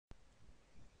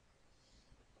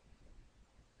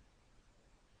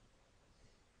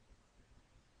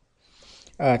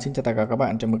Xin chào tất cả các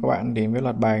bạn, chào mừng các bạn đến với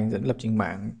loạt bài hướng dẫn lập trình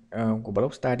mạng của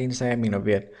blog Study and Share. Mình là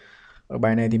Việt. Ở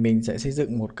bài này thì mình sẽ xây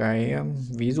dựng một cái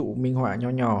ví dụ minh họa nho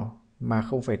nhỏ mà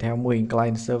không phải theo mô hình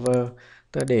client server,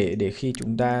 tức là để khi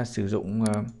chúng ta sử dụng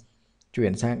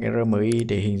chuyển sang cái RMI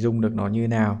để hình dung được nó như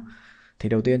nào. Thì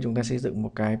đầu tiên chúng ta xây dựng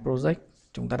một cái project,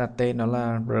 chúng ta đặt tên nó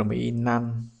là RMI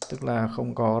none, tức là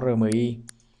không có RMI.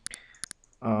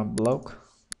 Blog,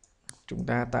 chúng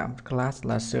ta tạo class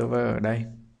là server ở đây.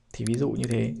 Thì ví dụ như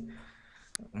thế.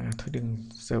 Thôi đừng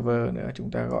server nữa,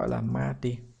 chúng ta gọi là mat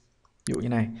đi, ví dụ như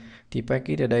này. Thì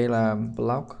package ở đây là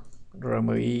block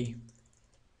rmi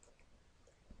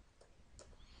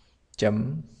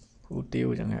chấm util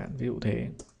chẳng hạn, ví dụ thế.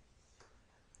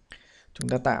 Chúng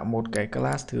ta tạo một cái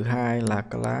class thứ hai là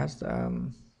class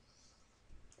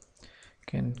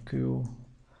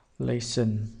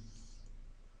calculation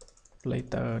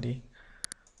later đi.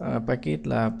 Package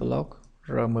là block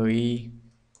rmi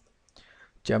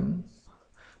chấm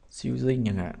using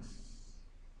chẳng hạn,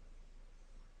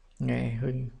 nghe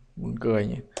hơi buồn cười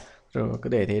nhỉ, rồi cứ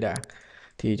để thế đã.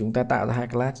 Thì chúng ta tạo ra hai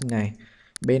class như này.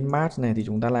 Bên math này thì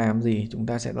chúng ta làm gì? Chúng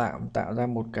ta sẽ tạo ra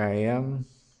một cái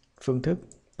phương thức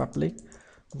public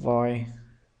void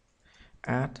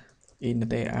add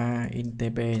int a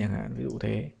int b chẳng hạn, ví dụ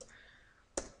thế.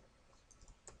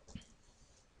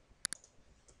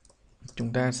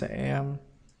 Chúng ta sẽ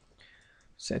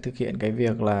thực hiện cái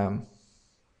việc là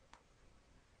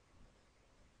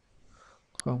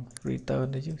không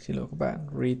return đấy chứ, xin lỗi các bạn,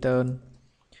 return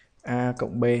a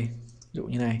cộng b, ví dụ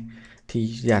như này. Thì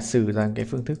giả sử rằng cái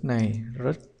phương thức này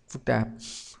rất phức tạp,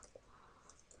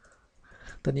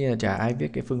 tất nhiên là chả ai viết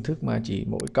cái phương thức mà chỉ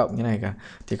mỗi cộng như này cả,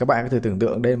 thì các bạn có thể tưởng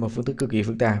tượng đây là một phương thức cực kỳ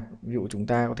phức tạp. Ví dụ chúng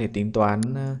ta có thể tính toán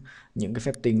những cái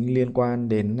phép tính liên quan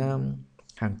đến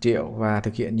hàng triệu và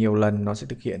thực hiện nhiều lần, nó sẽ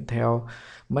thực hiện theo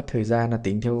mất thời gian là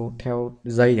tính theo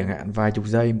giây chẳng hạn, vài chục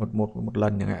giây một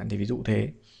lần chẳng hạn, thì ví dụ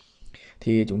thế.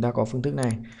 Thì chúng ta có phương thức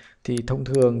này, thì thông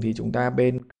thường thì chúng ta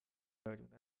bên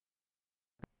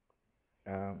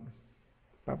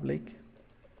public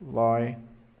void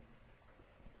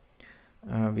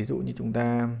ví dụ như chúng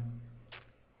ta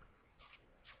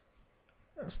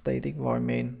static void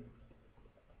main,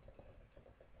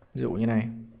 ví dụ như này.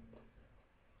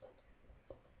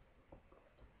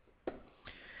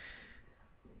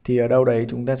 Thì ở đâu đấy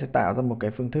chúng ta sẽ tạo ra một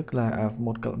cái phương thức là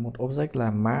một object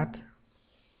là math,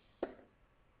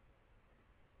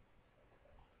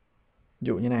 ví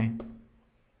dụ như này.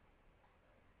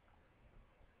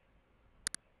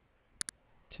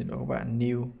 Xin lỗi các bạn,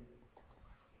 new.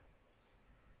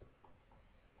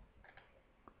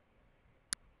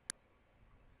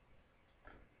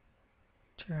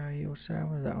 Chả hiểu sao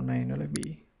mà dạo này nó lại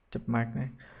bị chập mạch này.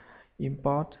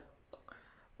 Import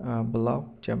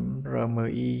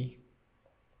block.rmi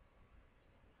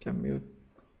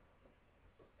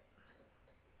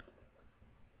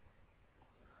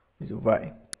ví dụ vậy.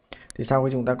 Thì sau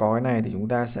khi chúng ta có cái này thì chúng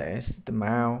ta sẽ system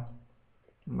out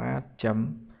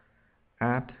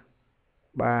math.add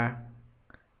 3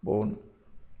 4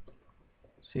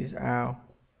 sys out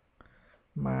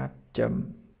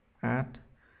math.add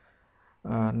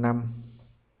 5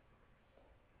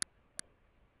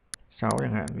 6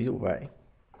 chẳng hạn, ví dụ vậy.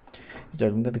 Giờ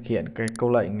chúng ta thực hiện cái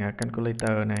câu lệnh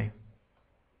calculator này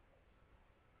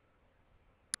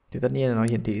thì tất nhiên là nó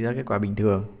hiển thị ra kết quả bình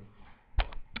thường.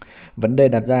 Vấn đề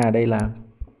đặt ra ở đây là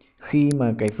khi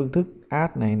mà cái phương thức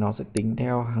add này nó sẽ tính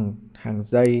theo hàng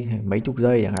giây, mấy chục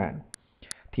giây chẳng hạn,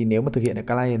 thì nếu mà thực hiện ở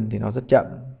client thì nó rất chậm,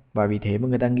 và vì thế mà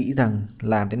người ta nghĩ rằng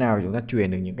làm thế nào để chúng ta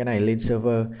chuyển được những cái này lên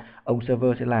server. Ông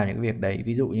server sẽ làm những cái việc đấy,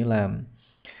 ví dụ như là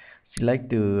select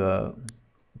từ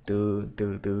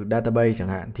database chẳng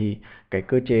hạn. Thì cái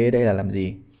cơ chế đây là làm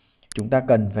gì? Chúng ta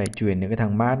cần phải chuyển những cái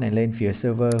thằng math này lên phía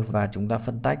server và chúng ta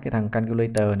phân tách cái thằng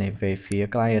calculator này về phía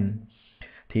client.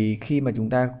 Thì khi mà chúng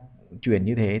ta chuyển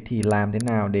như thế thì làm thế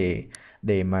nào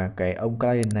để mà cái ông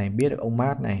client này biết được ông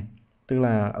math này, tức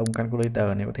là ông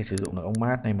calculator này có thể sử dụng được ông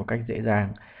math này một cách dễ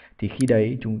dàng. Thì khi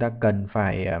đấy chúng ta cần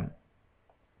phải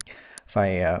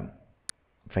phải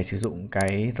sử dụng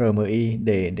cái RMI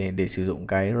để sử dụng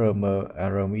cái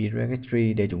RMI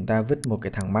registry để chúng ta vứt một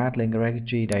cái thằng math lên cái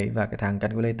registry đấy, và cái thằng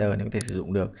calculator này có thể sử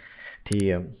dụng được.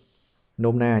 Thì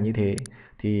nôm na như thế.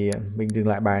 Thì mình dừng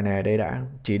lại bài này ở đây đã,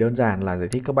 chỉ đơn giản là giải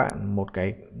thích các bạn một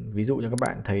cái ví dụ cho các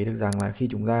bạn thấy được rằng là khi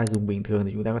chúng ta dùng bình thường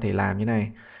thì chúng ta có thể làm như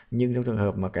này, nhưng trong trường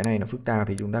hợp mà cái này nó phức tạp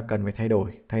thì chúng ta cần phải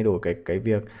thay đổi cái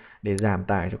việc để giảm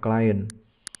tải cho client.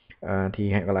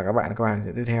 Thì hẹn gặp lại các bạn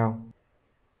sẽ tiếp theo.